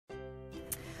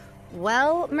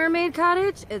Well, Mermaid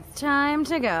Cottage, it's time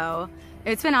to go.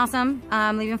 It's been awesome.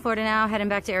 I'm leaving Florida now, heading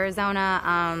back to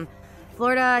Arizona.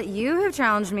 Florida, you have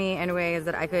challenged me in ways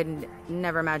that I could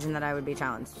never imagine that I would be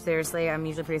challenged. Seriously, I'm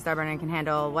usually pretty stubborn and can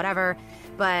handle whatever.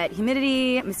 But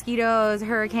humidity, mosquitoes,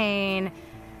 hurricane,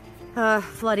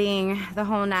 flooding, the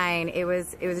whole nine. It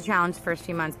was a challenge the first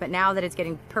few months. But now that it's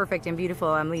getting perfect and beautiful,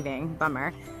 I'm leaving.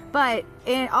 Bummer. But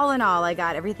all in all, I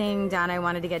got everything done I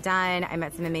wanted to get done. I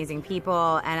met some amazing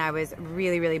people, and I was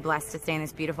really, really blessed to stay in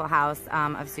this beautiful house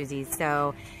of Susie's.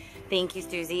 So thank you,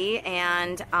 Susie.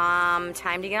 And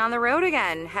time to get on the road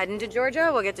again. Heading to Georgia.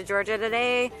 We'll get to Georgia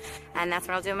today, and that's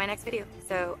what I'll do in my next video.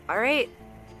 So, all right,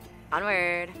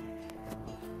 onward.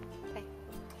 Bye.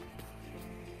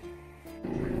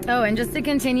 Oh, and just to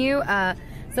continue,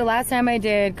 so last time I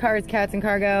did cars, cats, and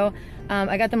cargo.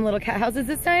 I got them little cat houses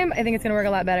this time. I think it's gonna work a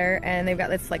lot better, and they've got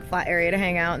this like flat area to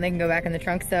hang out, and they can go back in the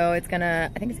trunk. So I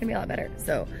think it's gonna be a lot better.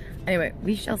 So anyway,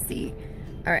 we shall see.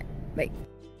 All right, bye.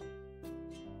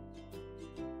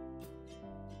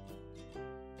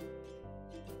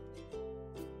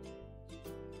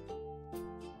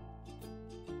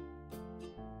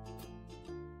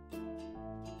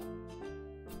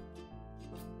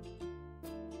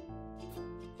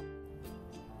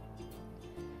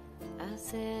 I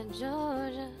said,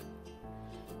 Georgia,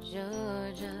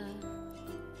 Georgia,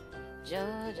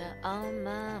 Georgia on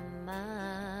my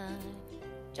mind.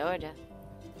 Georgia.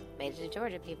 Made it to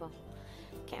Georgia, people.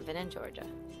 Camping in Georgia.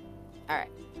 All right.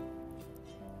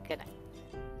 Good night.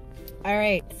 All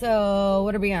right, so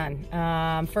what are we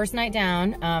on? First night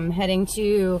down, heading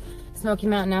to Smoky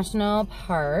Mountain National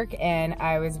Park, and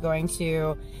I was going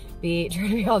to try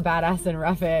to be all badass and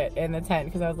rough it in the tent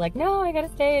because I was like, no, I gotta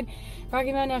stay in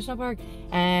Rocky Mountain National Park.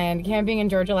 And camping in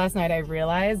Georgia last night, I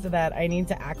realized that I need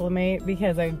to acclimate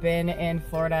because I've been in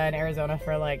Florida and Arizona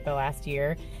for like the last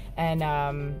year, and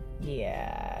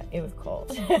yeah, it was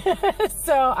cold.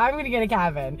 So I'm gonna get a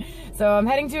cabin. So I'm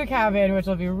heading to a cabin, which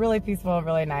will be really peaceful,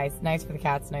 really nice for the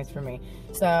cats, nice for me.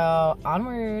 So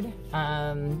onward.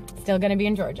 Still gonna be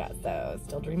in Georgia, so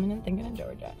still dreaming and thinking in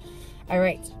Georgia. All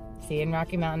right. See you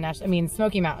in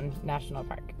Smoky Mountain National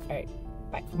Park. All right,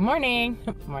 bye. Morning.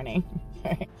 Morning.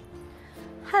 All right.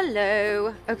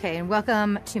 Hello. Okay, and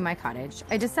welcome to my cottage.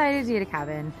 I decided to get a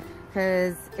cabin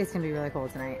because it's gonna be really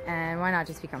cold tonight, and why not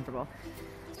just be comfortable,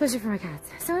 especially for my cats.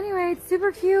 So anyway, it's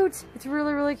super cute. It's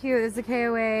really, really cute. It's a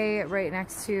KOA right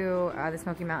next to the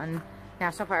Smoky Mountain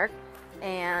National Park,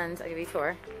 and I'll give you a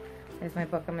tour. There's my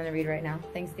book I'm gonna read right now.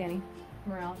 Thanks, Danny.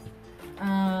 Morales.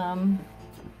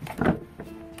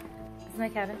 This is my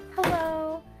cabin.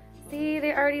 Hello. See,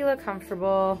 they already look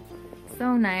comfortable.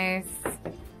 So nice.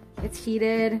 It's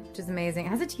heated, which is amazing. It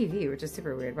has a TV, which is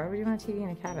super weird. Why would you want a TV in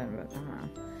a cabin? But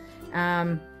I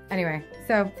don't know. Anyway,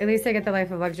 so at least I get the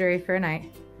life of luxury for a night.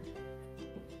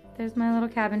 There's my little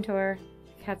cabin tour.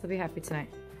 The cats will be happy tonight.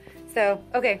 So,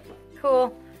 okay,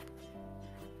 cool.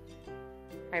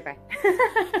 All right, bye.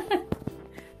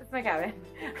 That's my cabin.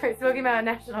 All right, Smoky Mountain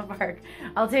National Park.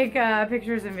 I'll take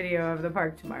pictures and video of the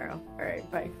park tomorrow. All right,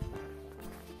 bye.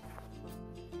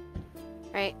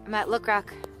 All right, I'm at Look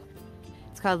Rock.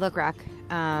 It's called Look Rock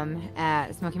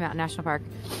at Smoky Mountain National Park.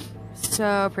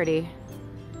 So pretty.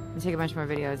 I'm gonna take a bunch more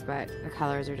videos, but the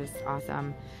colors are just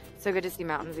awesome. So good to see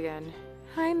mountains again.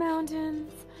 Hi,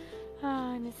 mountains. Oh,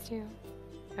 I missed you.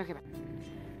 Okay, bye.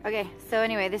 Okay, so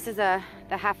anyway, this is the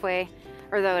halfway,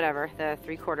 or the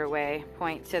 3/4 way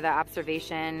point to the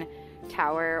observation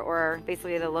tower, or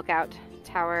basically the lookout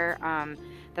tower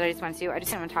that I just went to. I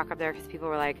just didn't want to talk up there because people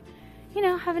were like, you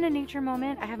know, having a nature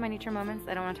moment. I have my nature moments.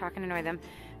 I don't want to talk and annoy them.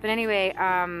 But anyway,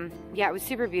 yeah, it was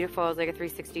super beautiful. It was like a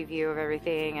 360 view of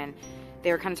everything, and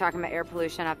they were kind of talking about air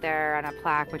pollution up there on a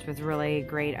plaque, which was really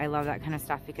great. I love that kind of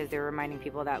stuff because they were reminding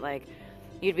people that like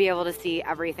you'd be able to see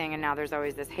everything, and now there's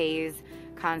always this haze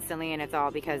constantly, and it's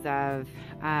all because of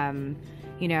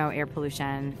you know, air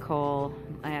pollution, coal,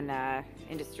 and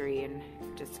industry, and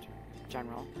just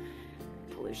general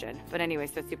pollution. But anyway,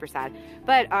 so super sad.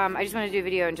 But I just want to do a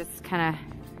video and just kind of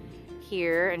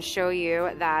here and show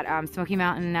you that Smoky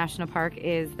Mountain National Park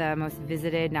is the most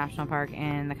visited national park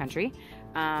in the country.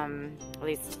 At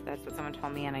least that's what someone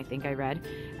told me, and I think I read.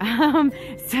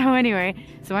 So anyway,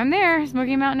 so I'm there,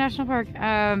 Smoky Mountain National Park,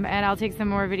 and I'll take some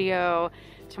more video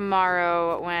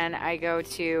tomorrow when I go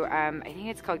to, I think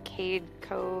it's called Cade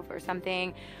Cove or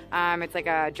something. It's like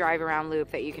a drive around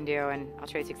loop that you can do, and I'll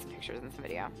try to take some pictures and some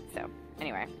video. So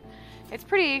anyway, it's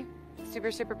pretty,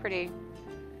 super, super pretty.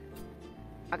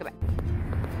 I'll go back.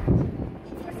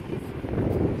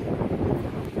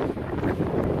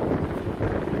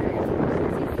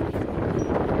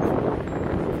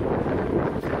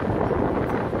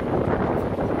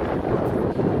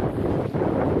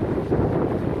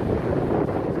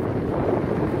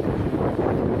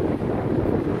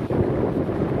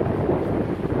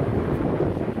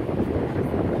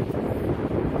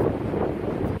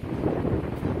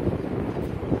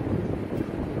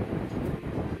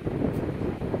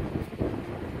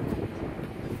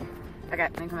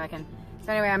 Okay, let me come back in.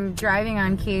 So anyway, I'm driving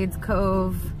on Cades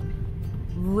Cove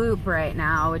Loop right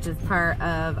now, which is part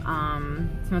of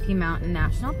Smoky Mountain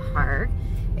National Park.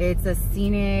 It's a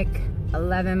scenic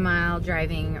 11-mile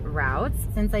driving route.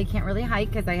 Since I can't really hike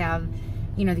because I have,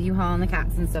 you know, the U-Haul and the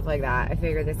cats and stuff like that, I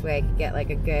figured this way I could get like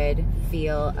a good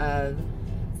feel of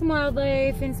some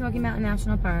wildlife in Smoky Mountain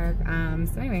National Park.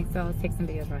 So anyway, so I'll take some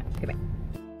videos from it. Okay, bye.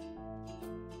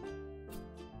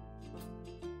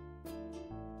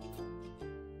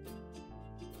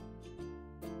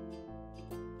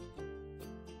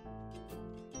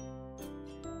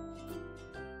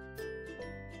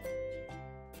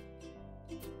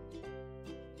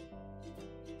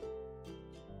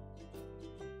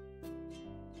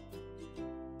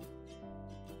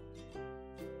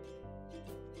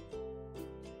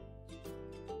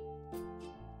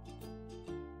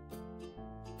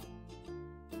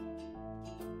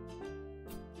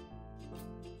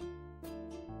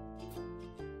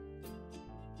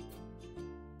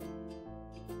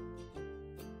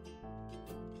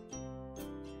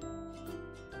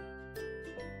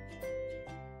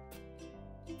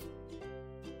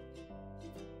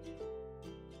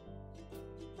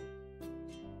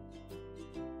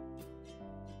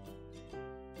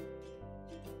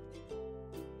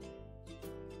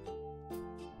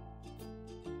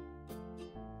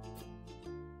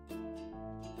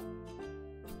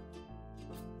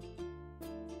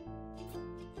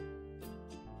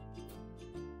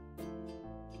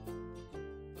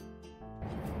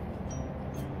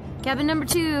 Cabin number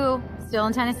 2, still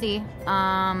in Tennessee. It's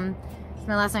my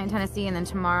last night in Tennessee, and then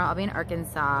tomorrow I'll be in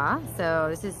Arkansas. So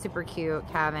this is super cute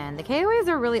cabin. The KOAs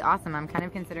are really awesome. I'm kind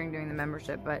of considering doing the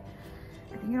membership, but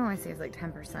I think it only saves like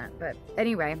 10%. But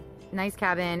anyway, nice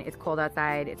cabin. It's cold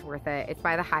outside. It's worth it. It's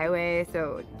by the highway,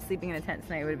 so sleeping in a tent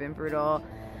tonight would have been brutal.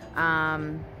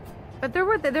 But they're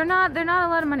worth it. They're not a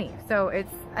lot of money, so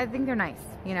I think they're nice.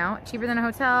 You know, cheaper than a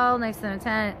hotel, nicer than a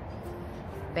tent.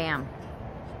 Bam.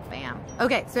 Bam.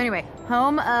 Okay, so anyway,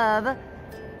 home of,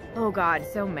 oh God,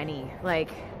 so many. Like,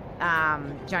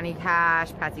 Johnny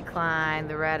Cash, Patsy Cline,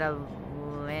 Loretta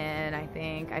Lynn, I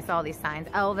think. I saw all these signs.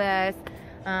 Elvis.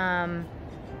 I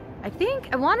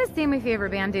want to say my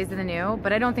favorite band, Days of the New,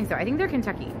 but I don't think so. I think they're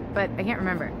Kentucky, but I can't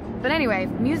remember. But anyway,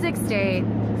 music state,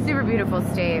 super beautiful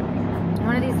state.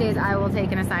 One of these days I will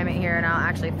take an assignment here and I'll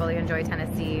actually fully enjoy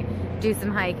Tennessee, do some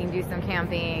hiking, do some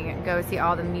camping, go see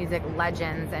all the music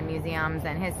legends and museums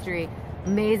and history.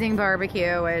 Amazing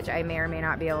barbecue, which I may or may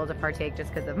not be able to partake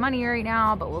just because of money right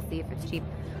now, but we'll see if it's cheap.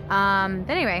 But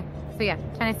anyway, so yeah,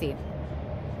 Tennessee.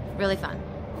 Really fun,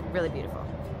 really beautiful.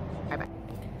 Bye-bye.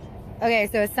 Okay,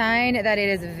 so a sign that it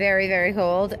is very, very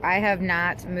cold. I have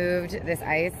not moved this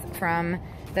ice from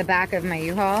the back of my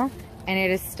U-Haul, and it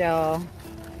is still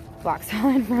block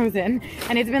solid frozen,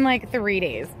 and it's been like 3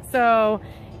 days. So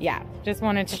yeah, just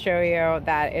wanted to show you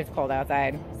that it's cold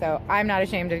outside. So I'm not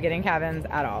ashamed of getting cabins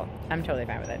at all. I'm totally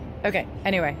fine with it. Okay,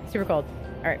 anyway, super cold.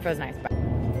 All right, frozen ice, bye.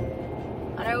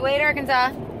 On our way to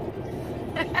Arkansas.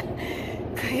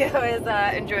 Cleo is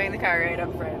enjoying the car ride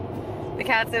up front. The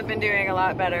cats have been doing a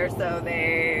lot better, so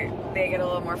they get a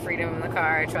little more freedom in the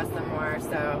car. I trust them more,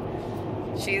 so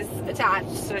she's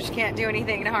attached, so she can't do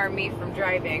anything to harm me from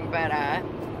driving, but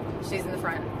she's in the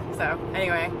front. So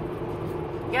anyway,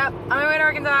 yep, on my way to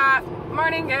Arkansas.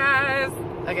 Morning, guys.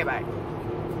 Okay, bye.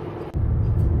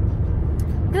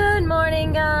 Good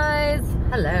morning, guys.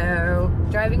 Hello.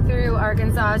 Driving through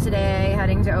Arkansas today,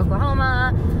 heading to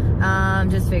Oklahoma.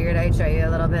 Just figured I'd show you a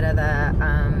little bit of the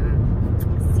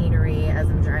scenery as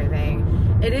I'm driving.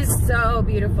 It is so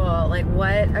beautiful. Like,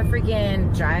 what a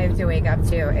freaking drive to wake up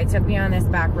to. It took me on this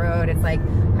back road. It's like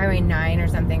Highway 9 or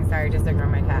something. Sorry, just ignore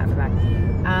my cat in the back.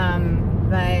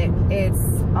 But it's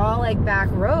all like back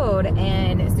road,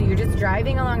 and so you're just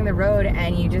driving along the road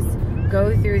and you just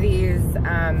go through these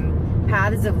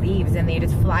paths of leaves, and they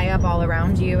just fly up all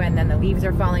around you, and then the leaves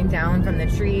are falling down from the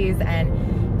trees,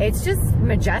 and it's just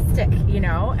majestic, you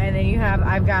know. And then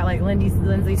I've got like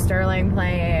Lindsey Sterling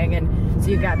playing, and so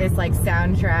you've got this like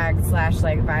soundtrack /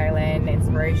 like violin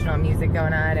inspirational music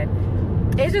going on,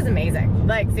 and it's just amazing.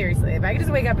 Like, seriously, if I could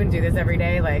just wake up and do this every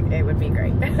day, like, it would be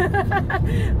great.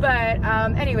 But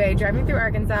anyway, driving through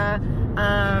Arkansas,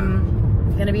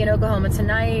 gonna be in Oklahoma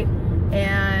tonight.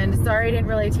 And sorry I didn't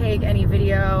really take any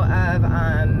video of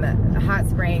Hot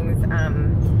Springs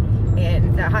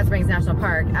in the Hot Springs National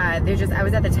Park. I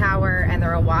was at the tower, and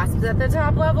there are wasps at the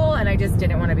top level, and I just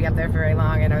didn't want to be up there for very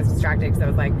long, and I was distracted because I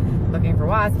was like looking for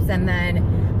wasps. And then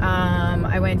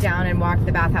I went down and walked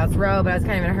the Bathhouse Row, but I was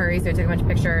kind of in a hurry, so I took a bunch of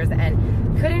pictures. And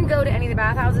Couldn't go to any of the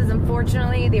bathhouses,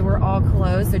 unfortunately. They were all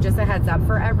closed, so just a heads up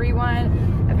for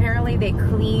everyone. Apparently they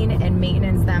clean and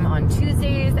maintenance them on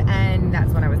Tuesdays, and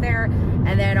that's when I was there.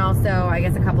 And then also, I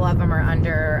guess a couple of them are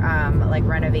under like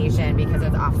renovation because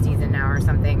it's off season now or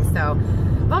something. So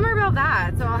bummer about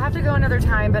that. So I'll have to go another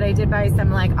time, but I did buy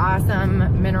some like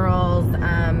awesome minerals,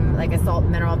 like a salt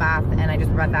mineral bath, and I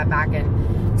just brought that back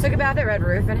and took a bath at Red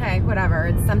Roof, and hey, whatever,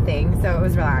 it's something. So it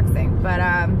was relaxing. But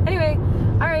anyway,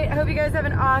 all right, I hope you guys have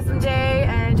an awesome day,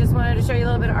 and just wanted to show you a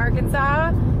little bit of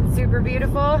Arkansas. Super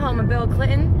beautiful, home of Bill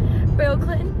Clinton. Bill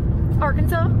Clinton,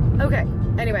 Arkansas. Okay,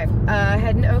 anyway,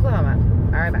 heading to Oklahoma.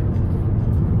 All right, bye.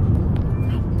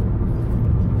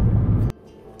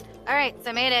 All right, so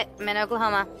I made it. I'm in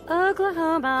Oklahoma.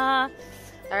 Oklahoma.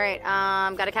 All right,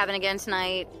 got a cabin again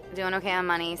tonight. Doing okay on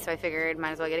money, so I figured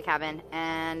might as well get a cabin.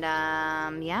 And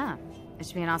yeah, it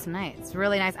should be an awesome night. It's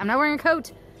really nice. I'm not wearing a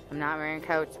coat. I'm not wearing a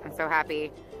coat. I'm so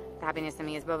happy. The happiness in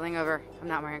me is bubbling over. I'm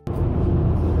not wearing a coat.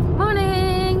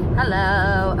 Morning.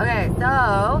 Hello. Okay,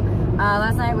 so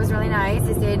last night was really nice.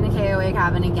 I stayed in the KOA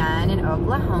cabin again in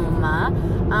Oklahoma.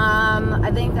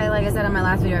 I think that, like I said in my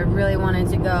last video, I really wanted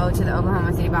to go to the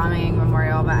Oklahoma City Bombing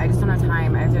Memorial, but I just don't have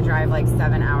time. I have to drive like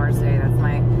 7 hours today. That's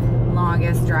my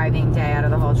longest driving day out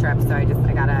of the whole trip, so I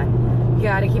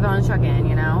gotta keep on trucking,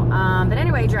 you know. But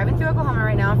anyway, driving through Oklahoma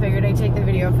right now. Figured I'd take the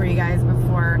video for you guys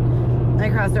before I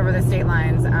crossed over the state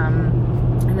lines,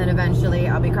 and then eventually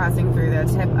I'll be crossing through the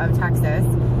tip of Texas,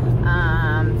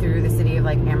 through the city of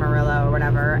like Amarillo or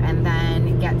whatever, and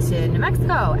then get to New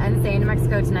Mexico and stay in New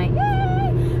Mexico tonight.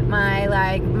 Yay! My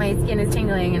skin is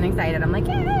tingling and excited. I'm like,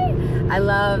 yay! I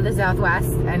love the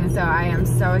Southwest, and so I am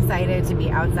so excited to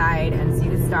be outside and see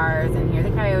the stars and hear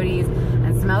the coyotes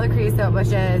and smell the creosote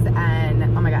bushes, and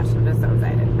oh my gosh, I'm just so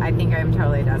excited. I think I'm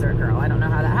totally a desert girl. I don't know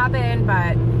how that happened,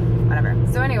 but whatever.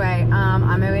 So anyway,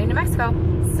 on my way to New Mexico.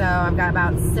 So I've got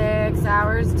about 6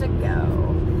 hours to go.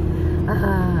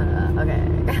 Okay.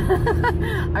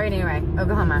 All right, anyway,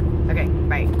 Oklahoma. Okay,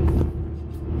 bye.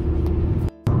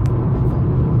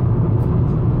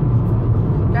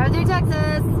 Driving through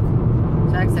Texas.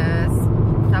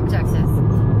 Top of Texas.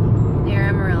 Near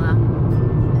Amarillo. I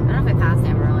don't know if I passed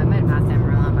Amarillo. I might have passed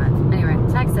Amarillo, but anyway,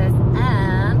 Texas.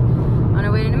 And on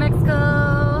our way to New Mexico.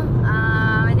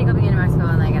 I think I'll be in New Mexico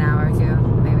in like an hour or two,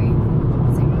 maybe.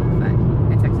 Let's see, but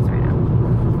in Texas right now.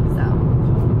 So,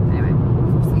 anyway,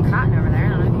 there's some cotton over there. I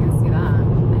don't know if you can see that. I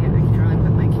can't really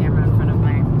put my camera in front of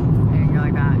my finger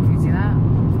like that. Can you see that?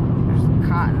 There's some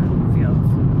cotton fields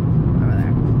over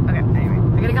there. Okay, anyway,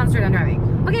 I gotta concentrate on driving.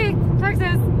 Okay,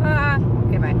 Texas.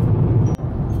 Okay, bye.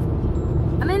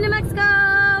 I'm in New Mexico.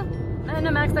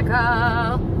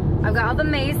 I've got all the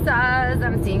mesas.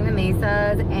 I'm seeing the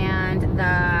mesas and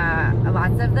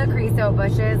lots of the creosote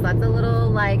bushes, lots of little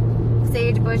like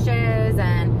sage bushes,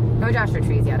 and no Joshua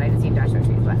trees yet. I haven't seen Joshua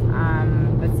trees, but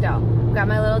still, got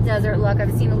my little desert look.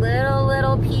 I've seen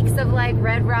little peaks of like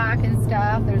red rock and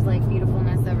stuff. There's like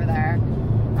beautifulness over there.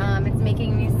 It's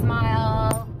making me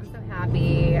smile. I'm so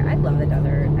happy. I love the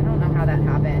desert. I don't know how that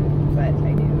happened, but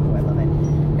I do. I love it.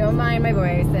 Don't mind my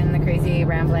voice and the crazy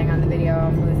rambling on the video.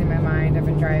 I'm losing my mind. I've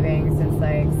been driving since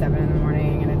like 7 in the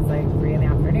morning, and it's like 3 in the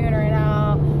afternoon right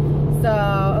now.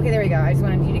 So, okay, there we go. I just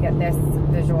wanted you to get this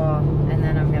visual, and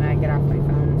then I'm gonna get off my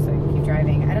phone so I can keep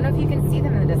driving. I don't know if you can see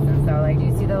them in the distance though. Like, do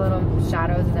you see the little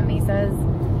shadows of the mesas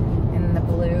in the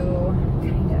blue?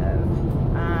 Kind of.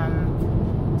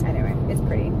 Anyway, it's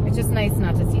pretty. It's just nice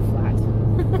not to see flat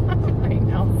right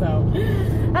now, so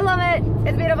I love it.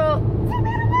 It's beautiful. So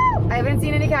beautiful. I haven't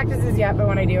seen any cactuses yet, but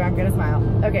when I do, I'm gonna smile.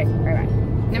 Okay, right back.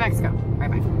 New Mexico. Right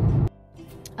back.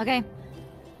 Okay.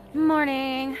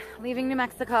 Morning. Leaving New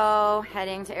Mexico,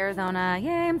 heading to Arizona.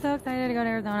 Yay, I'm so excited to go to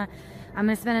Arizona. I'm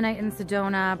gonna spend a night in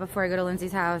Sedona before I go to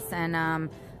Lindsay's house, and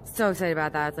so excited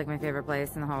about that. It's like my favorite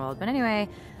place in the whole world. But anyway,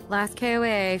 last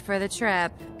KOA for the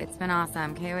trip. It's been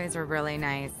awesome. KOAs are really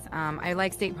nice. I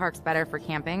like state parks better for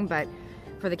camping, but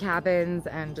for the cabins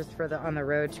and just for the on the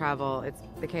road travel,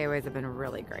 the KOAs have been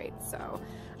really great. So,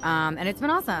 and it's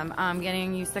been awesome. I'm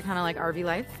getting used to kind of like RV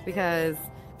life, because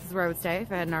this is where I would stay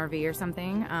if I had an RV or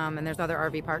something. And there's other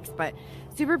RV parks, but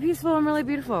super peaceful and really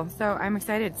beautiful. So I'm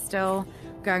excited. Still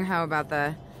gung-ho about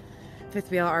the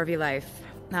fifth wheel RV life.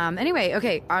 Anyway,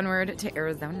 okay, onward to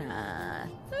Arizona.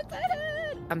 So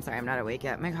excited. I'm sorry, I'm not awake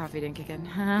yet. My coffee didn't kick in.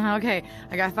 Okay,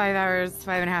 I got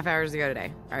 5.5 hours to go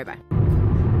today. All right, bye.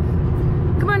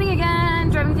 Good morning again.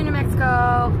 Driving to New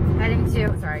Mexico. Heading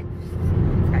to, sorry,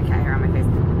 got cat hair on my face.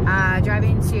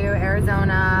 Driving to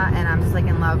Arizona, and I'm just like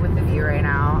in love with the view right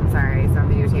now. I'm sorry, so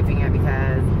I'm videotaping it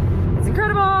because it's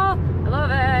incredible. I love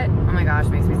it. Oh my gosh,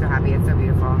 makes me so happy. It's so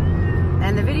beautiful.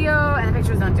 And the video and the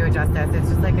pictures don't do it justice. It's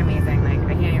just like amazing. Like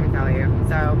I can't even tell you.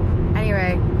 So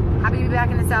anyway, happy to be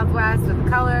back in the Southwest with the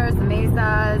colors, the mesas,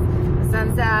 the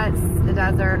sunsets, the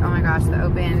desert. Oh my gosh, the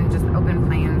open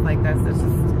plains like this. It's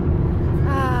just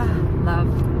love.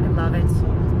 I love it.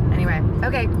 Anyway,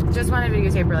 okay, just wanted to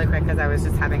videotape really quick because I was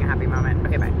just having a happy moment.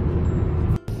 Okay, bye.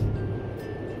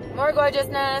 More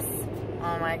gorgeousness.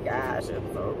 Oh my gosh,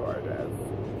 it's so gorgeous.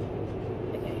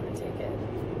 I can't even take it.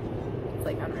 It's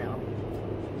like unreal.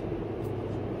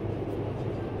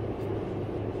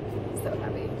 So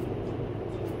happy.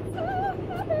 So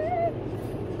happy.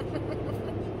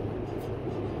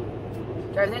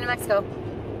 Driving through New Mexico.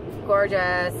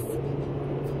 Gorgeous.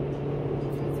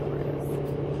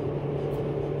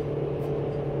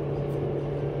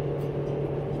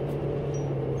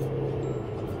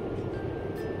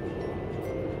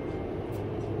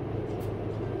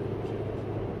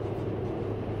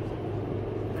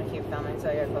 Filming so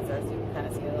I get closer so you can kind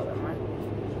of see a little bit more.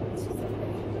 It's just so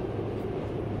pretty.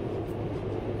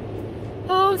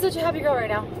 Oh, I'm such a happy girl right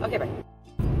now. Okay, bye.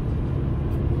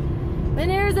 I'm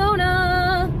in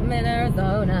Arizona. I'm in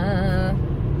Arizona.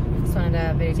 Just wanted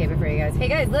to videotape it for you guys. Hey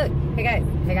guys, look. Hey guys.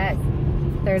 Hey guys.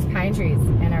 There's pine trees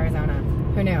in Arizona.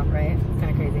 Who knew, right? It's kind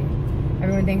of crazy.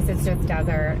 Everyone thinks it's just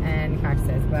desert and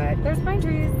cactuses, but there's pine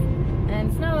trees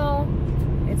and snow.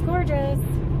 It's gorgeous.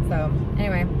 So,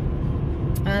 anyway.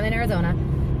 I'm in Arizona.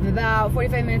 I'm about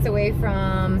 45 minutes away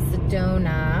from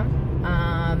Sedona.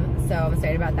 So I'm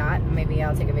excited about that. Maybe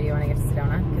I'll take a video when I get to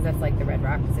Sedona because that's like the Red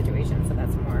Rock situation. So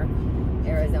that's more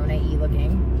Arizona-y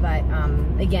looking. But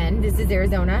again, this is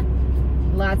Arizona.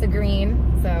 Lots of green.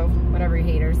 So whatever, you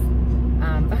haters.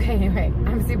 Okay, anyway,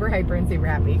 I'm super hyper and super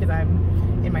happy because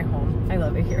I'm in my home. I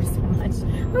love it here so much.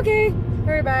 Okay, all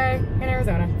right, bye. In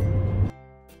Arizona.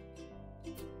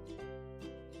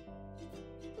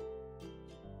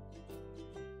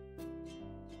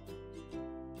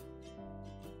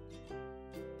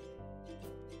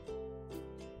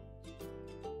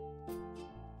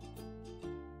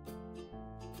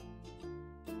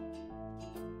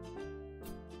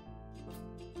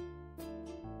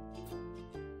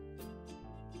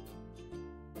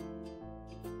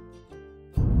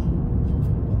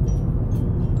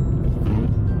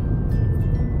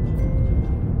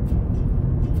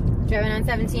 Driving on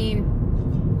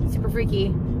 17, super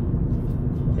freaky.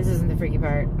 This isn't the freaky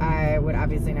part. I would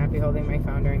obviously not be holding my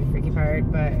phone during the freaky part,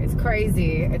 but it's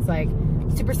crazy. It's like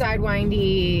super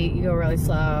sidewindy, you go really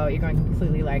slow, you're going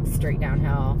completely like straight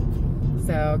downhill.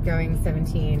 So going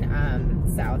 17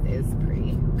 south is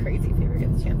pretty crazy if you ever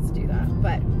get the chance to do that.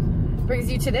 But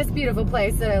brings you to this beautiful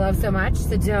place that I love so much,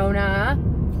 Sedona.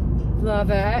 Love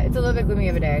it. It's a little bit gloomy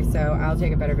of a day, so I'll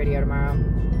take a better video tomorrow.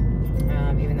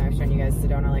 Even though I've shown you guys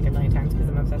Sedona like a million times because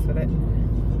I'm obsessed with it.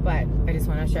 But I just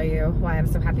want to show you why I'm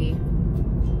so happy. I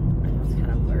know it's kind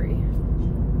of blurry.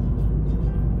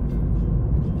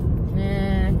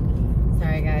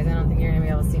 Sorry guys, I don't think you're going to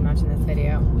be able to see much in this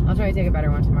video. I'll try to take a better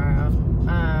one tomorrow.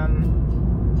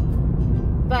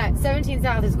 But 17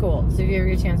 South is cool. So if you ever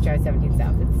get a chance to drive 17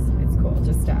 South, it's cool.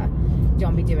 Just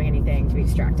don't be doing anything to be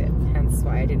distracted. Hence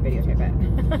why I didn't videotape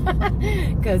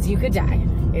it. Because you could die.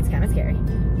 It's kind of scary.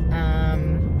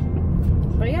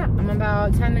 But yeah, I'm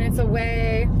about 10 minutes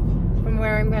away from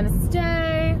where I'm gonna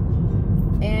stay,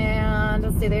 and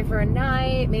I'll stay there for a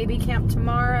night, maybe camp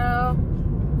tomorrow,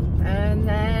 and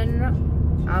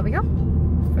then I'll be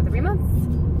home for 3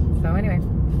 months. So anyway,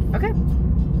 okay,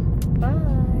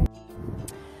 bye.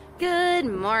 Good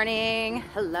morning.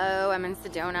 Hello, I'm in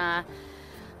Sedona.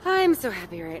 I'm so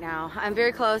happy right now. I'm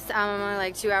very close. I'm only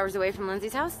like 2 hours away from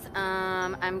Lindsay's house.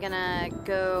 I'm gonna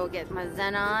go get my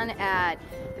Zen on at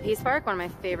the Peace Park, one of my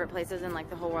favorite places in like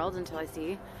the whole world until I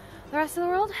see the rest of the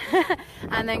world.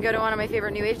 And then go to one of my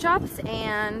favorite new age shops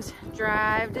and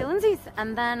drive to Lindsay's.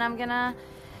 And then I'm gonna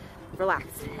relax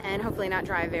and hopefully not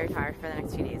drive very far for the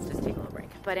next few days, just take a little break.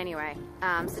 But anyway,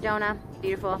 Sedona,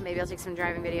 beautiful. Maybe I'll take some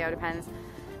driving video, depends.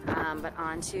 But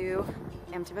on to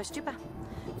Stupa.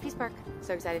 Peace Park.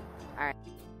 So excited. All right.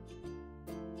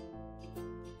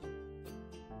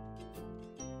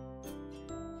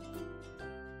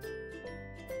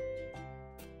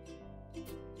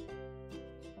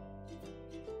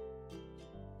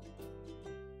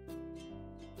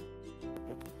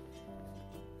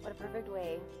 What a perfect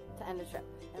way to end a trip.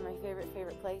 And my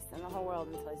favorite place in the whole world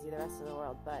until I see the rest of the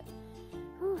world. But,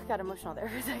 whew, got emotional there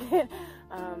for a second.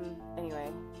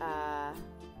 Anyway,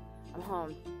 I'm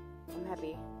home. I'm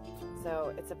happy.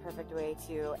 So it's a perfect way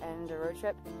to end a road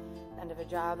trip, end of a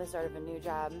job, the start of a new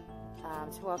job,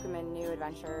 to welcome in new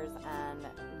adventures and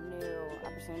new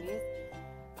opportunities.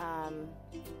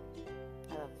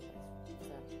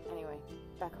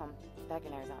 back home, back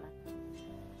in Arizona.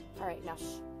 All right, now shh.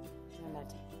 I'm gonna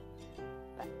meditate.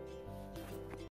 Bye.